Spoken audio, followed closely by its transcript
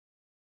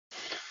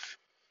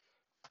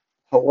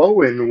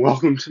Hello and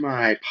welcome to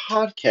my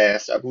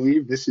podcast. I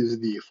believe this is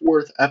the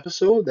fourth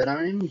episode that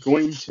I'm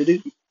going to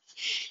do.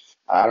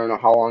 I don't know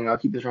how long I'll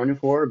keep this running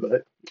for,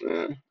 but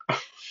uh,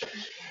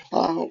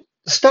 I'll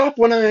stop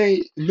when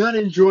I'm not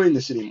enjoying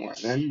this anymore.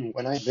 Then,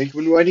 when I think of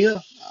a new idea,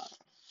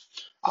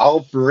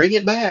 I'll bring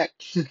it back.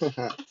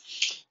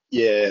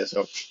 Yeah,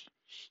 so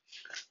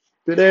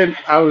today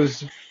I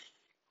was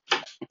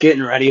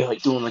getting ready,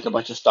 like doing like a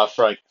bunch of stuff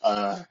for like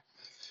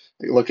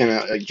looking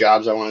at like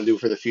jobs I want to do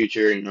for the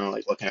future,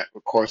 like looking at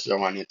what courses I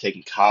want to take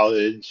in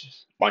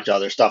college, a bunch of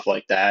other stuff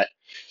like that.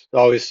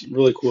 Always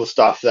really cool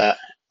stuff that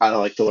I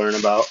like to learn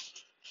about.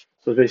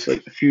 So basically,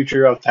 like the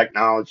future of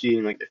technology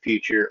and like the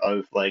future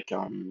of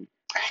there's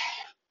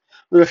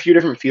a few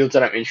different fields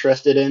that I'm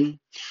interested in.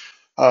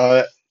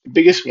 The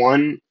biggest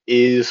one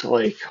is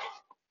like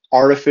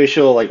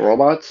artificial like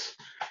robots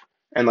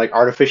and like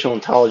artificial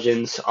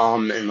intelligence,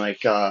 and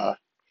like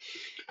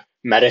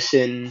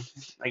medicine,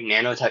 like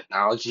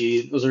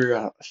nanotechnology. Those are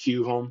a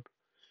few of them.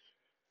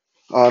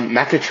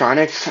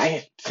 Mechatronics,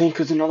 I think,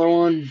 was another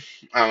one.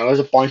 I don't know. There's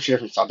a bunch of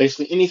different stuff.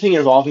 Basically, anything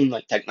involving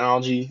like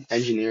technology,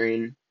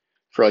 engineering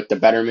for like the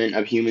betterment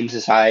of human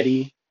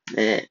society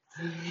eh,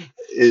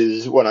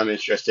 is what I'm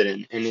interested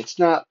in. And it's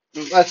not.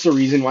 That's the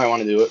reason why I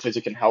want to do it because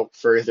it can help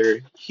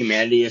further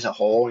humanity as a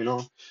whole.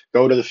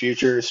 Go to the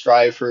future,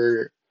 strive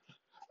for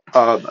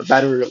a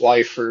better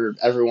life for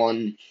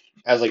everyone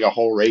as like a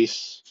whole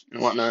race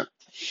and whatnot.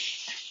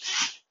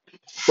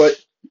 But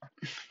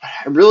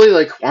I really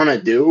like want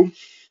to do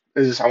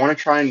is I want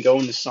to try and go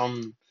into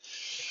some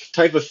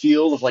type of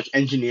field of like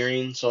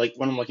engineering. So like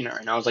what I'm looking at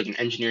right now is like an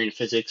engineering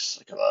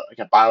physics, like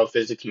a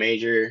biophysics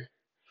major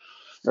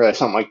or like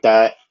something like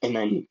that, and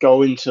then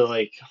go into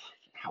like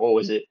what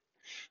was it?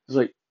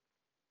 It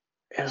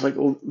was like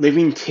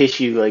living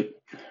tissue, like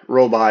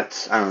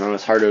robots. I don't know.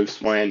 It's hard to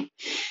explain.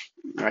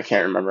 I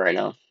can't remember right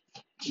now,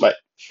 but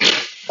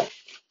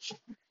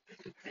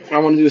I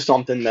want to do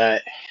something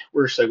that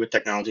works like with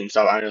technology and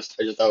stuff. I just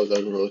thought that was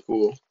really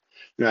cool.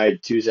 And I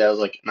Tuesday I was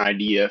like an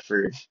idea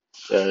for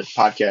the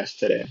podcast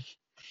today.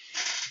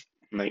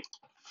 Like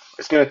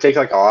it's gonna take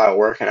like a lot of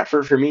work and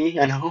effort for me,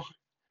 I know,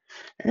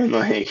 and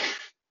like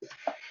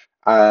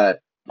uh,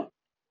 I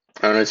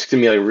don't know, it's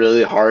gonna be like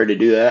really hard to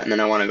do that. And then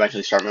I want to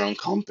eventually start my own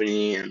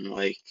company and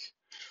like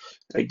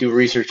do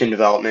research and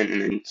development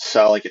and then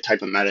sell like a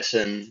type of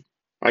medicine.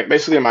 Like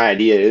basically, my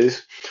idea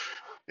is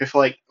if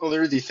like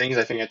there's these things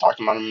I think I talked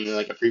about them in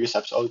like a previous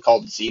episode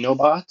called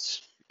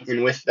xenobots,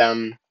 and with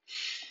them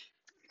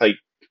like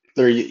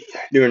they're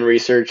doing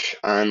research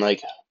on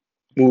like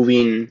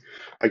moving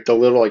like the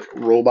little like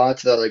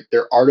robots that like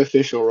they're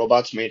artificial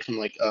robots made from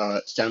like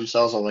stem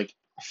cells of like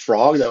a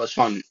frog that was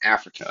found in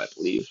Africa, I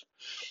believe.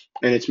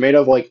 And it's made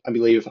of like I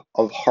believe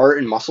of heart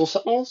and muscle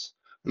cells.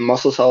 The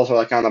muscle cells are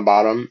like on the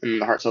bottom and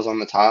the heart cells on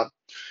the top.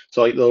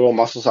 So like the little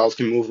muscle cells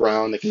can move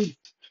around, they can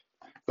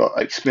go,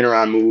 like spin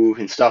around, move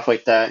and stuff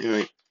like that. And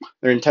like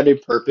their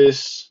intended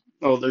purpose,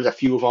 oh, there's a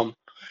few of them,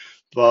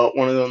 but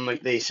one of them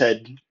like they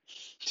said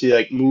to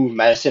like move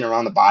medicine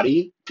around the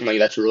body, and like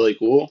that's really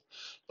cool.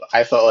 But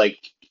I felt like,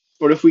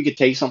 what if we could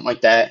take something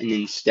like that and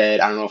instead,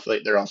 I don't know if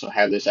like they also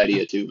have this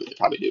idea too, but they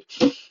probably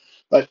do.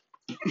 But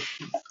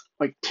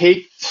like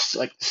take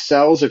like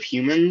cells of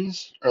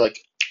humans or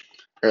like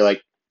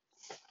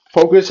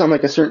focus on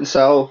like a certain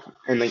cell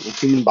in like the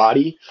human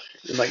body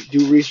and like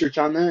do research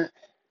on that.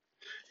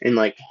 And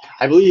like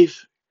I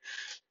believe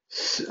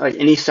like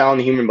any cell in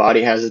the human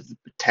body has the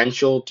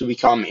potential to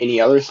become any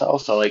other cell.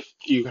 So like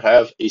you could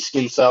have a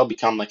skin cell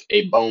become like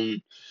a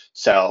bone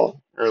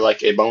cell, or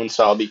like a bone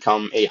cell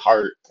become a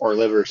heart or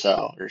liver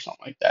cell or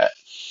something like that.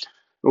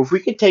 If we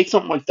could take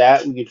something like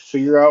that, we could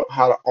figure out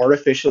how to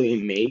artificially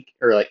make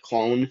or like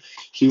clone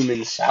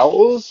human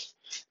cells,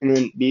 and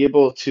then be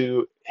able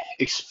to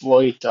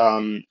exploit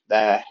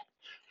that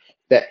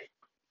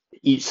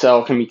each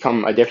cell can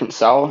become a different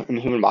cell in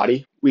the human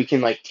body. We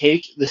can like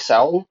take the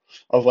cell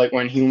of like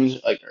when humans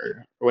like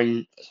or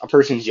when a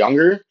person's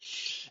younger,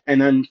 and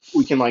then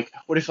we can like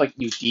what if like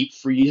you deep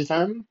freeze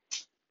them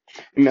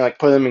and like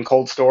put them in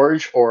cold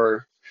storage,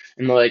 or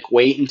and like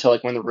wait until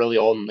like when they're really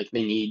old and like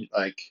they need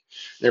like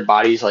their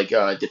body's like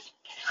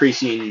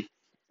decreasing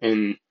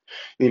in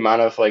the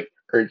amount of like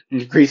or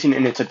decreasing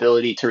in its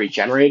ability to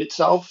regenerate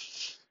itself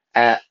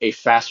at a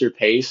faster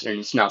pace, and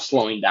it's now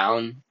slowing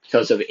down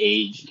because of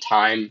age,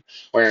 time,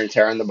 wear and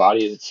tear on the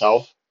body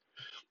itself.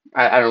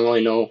 I don't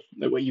really know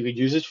like, what you could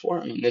use this for.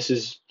 I mean, this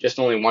is just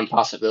only one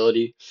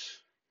possibility.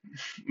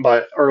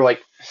 But or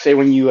like say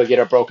when you get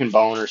a broken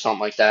bone or something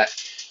like that,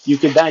 you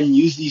could then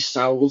use these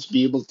cells,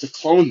 be able to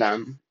clone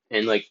them,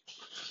 and like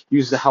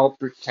use the help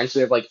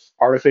potentially of like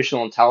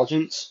artificial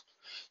intelligence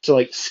to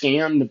like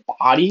scan the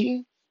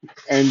body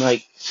and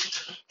like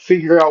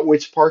figure out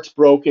which part's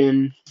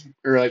broken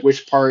or like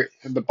which part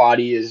of the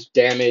body is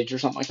damaged or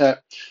something like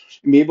that,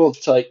 and be able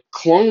to like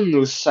clone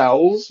those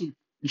cells,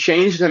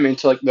 change them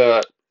into like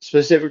the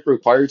specific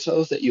required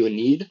cells that you would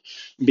need,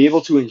 and be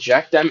able to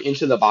inject them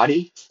into the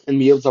body and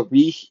be able to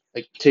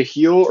like to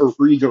heal or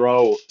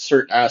regrow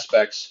certain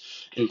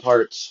aspects and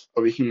parts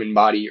of a human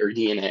body or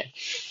DNA.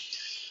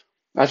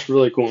 That's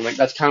really cool. Like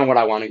that's kind of what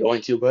I want to go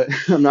into, but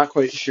I'm not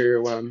quite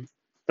sure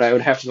but I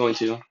would have to go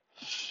into.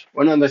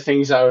 One of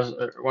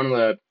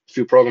the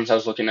few programs I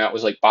was looking at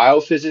was like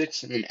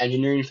biophysics and then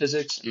engineering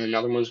physics, and then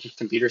another one was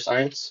computer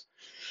science.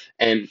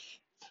 And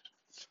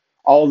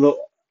all the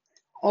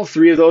all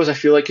three of those I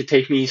feel like could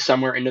take me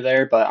somewhere into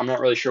there, but I'm not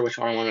really sure which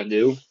one I want to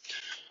do.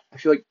 I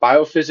feel like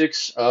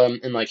biophysics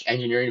and like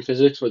engineering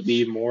physics would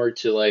be more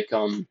to like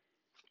the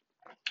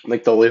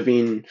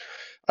living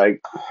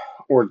like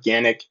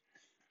organic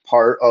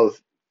part of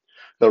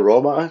the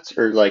robots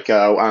or like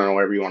I don't know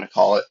whatever you want to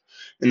call it.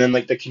 And then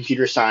like the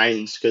computer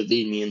science could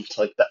lead me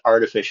into like the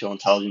artificial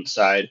intelligence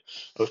side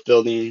of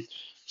building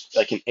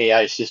like an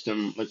AI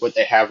system like what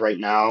they have right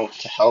now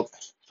to help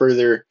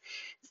further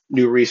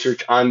do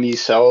research on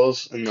these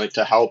cells and like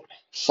to help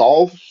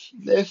solve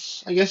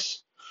this, I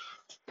guess.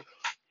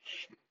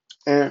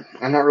 And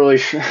I'm not really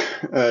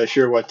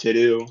sure what to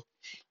do.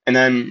 And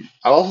then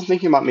I'm also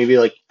thinking about maybe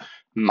like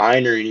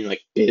minoring in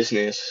like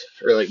business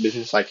or like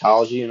business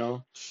psychology, you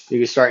know. You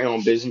could start your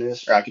own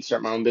business or I could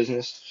start my own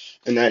business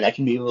and then I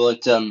can be able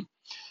to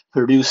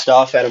produce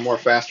stuff at a more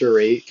faster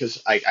rate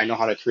because I know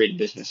how to create a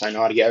business. I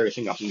know how to get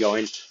everything up and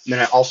going. And then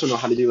I also know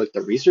how to do like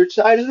the research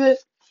side of it.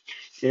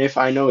 And if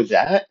I know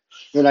that,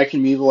 then I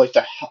can be able like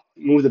to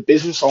move the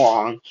business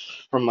along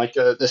from like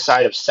the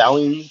side of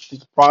selling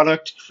the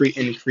product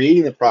and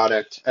creating the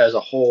product as a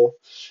whole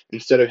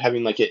instead of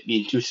having like it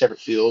be in two separate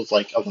fields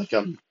like of like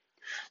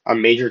a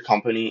major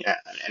company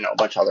and a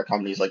bunch of other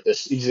companies like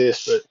this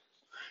exist, but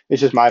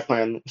it's just my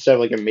plan instead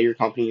of like a major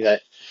company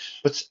that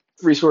puts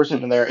resources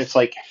into there. It's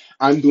like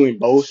I'm doing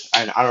both,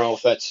 and I don't know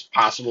if that's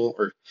possible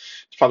or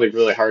it's probably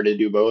really hard to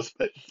do both,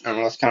 but I don't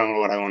know. That's kind of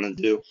what I want to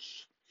do.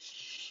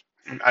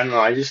 I don't know.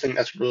 I just think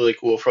that's really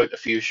cool for like the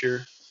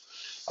future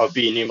of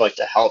being able like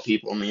to help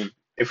people. I mean,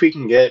 if we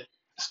can get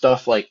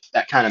stuff like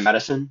that kind of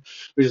medicine,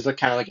 which is like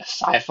kind of like a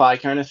sci-fi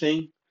kind of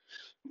thing,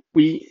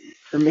 we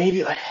or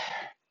maybe like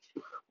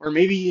or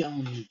maybe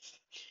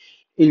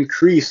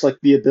increase like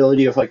the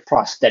ability of like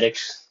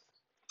prosthetics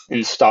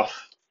and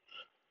stuff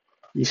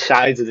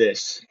besides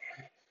this.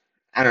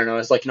 I don't know,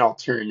 it's like an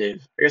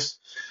alternative. I guess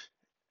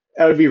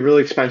that would be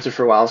really expensive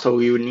for a while, so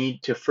we would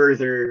need to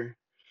further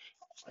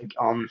like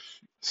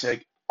say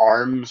like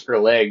arms or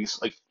legs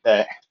like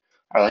that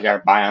are like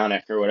our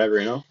bionic or whatever,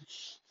 you know?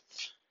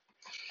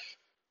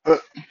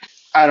 But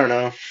I don't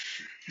know.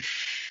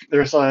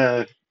 There's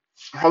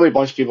probably a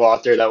bunch of people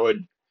out there that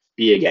would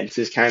be against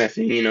this kind of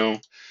thing, you know,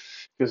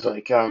 because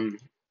like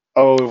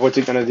oh, what's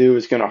it gonna do?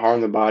 It's gonna harm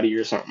the body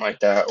or something like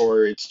that,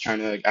 or it's trying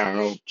to like I don't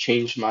know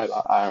change my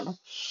I don't know.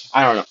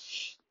 I don't know.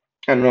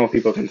 I don't know what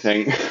people can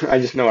think. I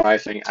just know what I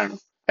think. I don't know.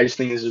 I just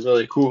think this is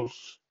really cool.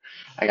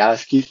 I gotta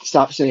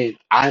stop saying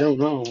I don't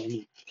know. I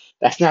mean,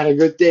 that's not a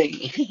good thing.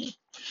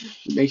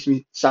 It makes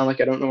me sound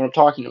like I don't know what I'm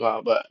talking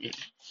about, but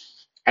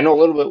I know a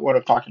little bit what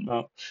I'm talking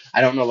about.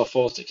 I don't know the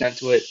full extent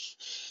to it.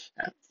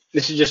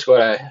 This is just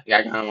what I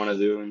kind of want to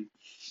do, and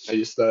I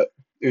just thought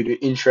it would be an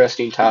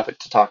interesting topic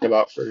to talk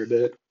about for a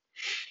bit.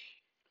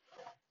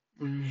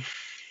 Mm,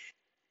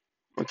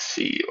 Let's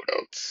see what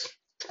else.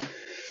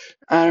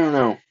 I don't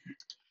know.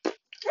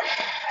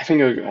 I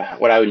think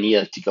what I would need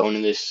like, to go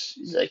into this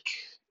is like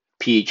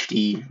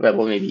PhD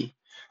level maybe.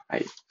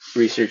 I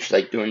researched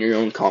like doing your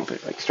own company,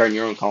 like starting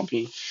your own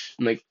company,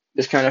 and like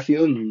this kind of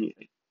field. And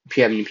like, if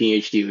you having a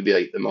PhD would be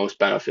like the most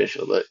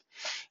beneficial, but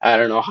I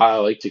don't know how I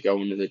like to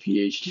go into the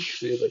PhD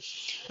field. Like,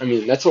 I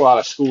mean, that's a lot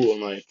of school,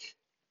 and like,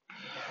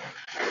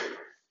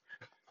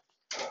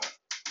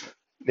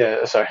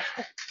 yeah, sorry,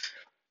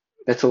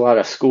 that's a lot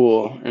of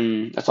school,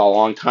 and that's a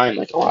long time,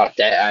 like a lot of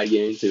debt I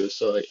get into.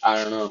 So like,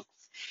 I don't know.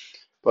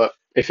 But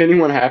if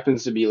anyone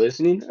happens to be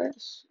listening to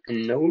this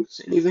and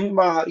knows anything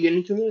about how to get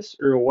into this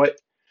or what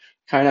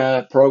kind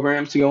of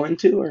programs to go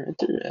into or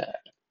enter,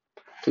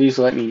 please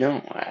let me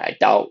know. I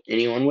doubt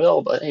anyone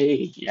will, but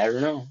hey, you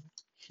never know.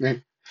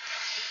 And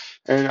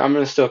I'm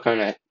gonna still kind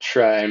of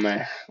try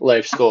my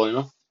life's goal, you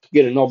know,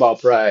 get a Nobel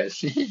Prize.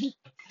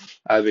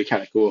 That'd be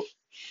kind of cool.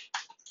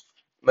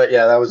 But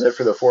yeah, that was it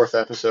for the fourth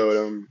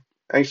episode.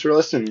 Thanks for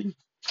listening.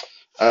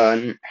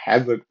 And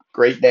have a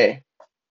great day.